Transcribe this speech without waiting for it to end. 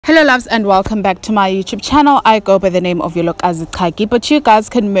Hello loves and welcome back to my YouTube channel. I go by the name of Kagi, but you guys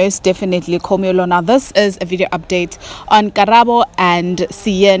can most definitely call me Olo. Now this is a video update on Karabo and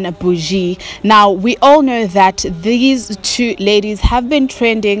Cyan BOEJEE. Now we all know that these two ladies have been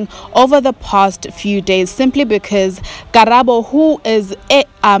trending over the past few days simply because Karabo, who is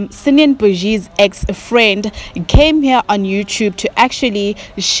Cyan BOEJEE's ex-friend, came here on YouTube to actually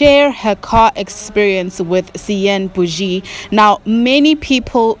share her car experience with Cyan BOEJEE. Now many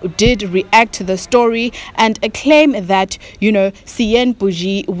people did react to the story and claim that, Cyan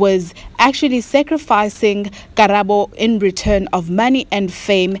BOEJEE was actually sacrificing Karabo in return of money and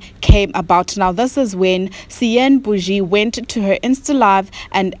fame came about. Now this is when Cyan BOEJEE went to her Insta Live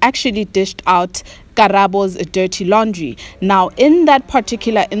and actually dished out Karabo's dirty laundry. Now in that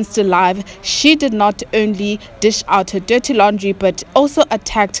particular Insta Live, she did not only dish out her dirty laundry but also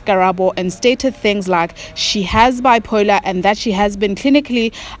attacked Karabo and stated things like she has bipolar and that she has been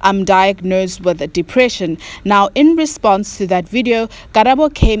clinically diagnosed with depression. Now in response to that video,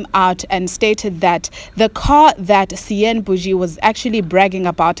 Karabo came out and stated that the car that Cyan BOEJEE was actually bragging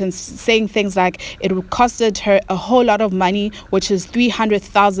about and saying things like it costed her a whole lot of money, which is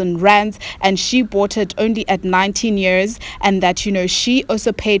 300,000 rands, and she bought it only at 19 years, and that she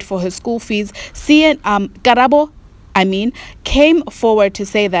also paid for her school fees. Karabo came forward to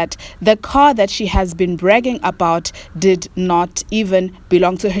say that the car that she has been bragging about did not even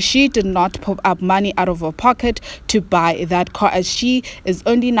belong to her. She did not put up money out of her pocket to buy that car, as she is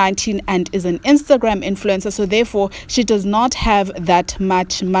only 19 and is an Instagram influencer, so therefore she does not have that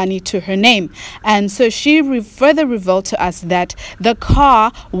much money to her name. And so she further revealed to us that the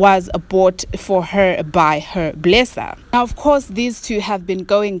car was bought for her by her blesser. Now of course these two have been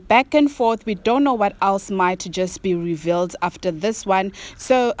going back and forth. We don't know what else might just be revealed after this one,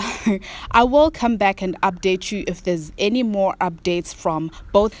 so I will come back and update you if there's any more updates from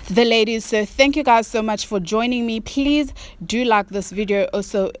both the ladies. So thank you guys so much for joining me. Please do like this video,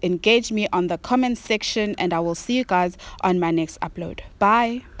 also engage me on the comment section, and I will see you guys on my next upload.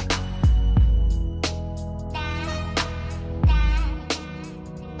 Bye.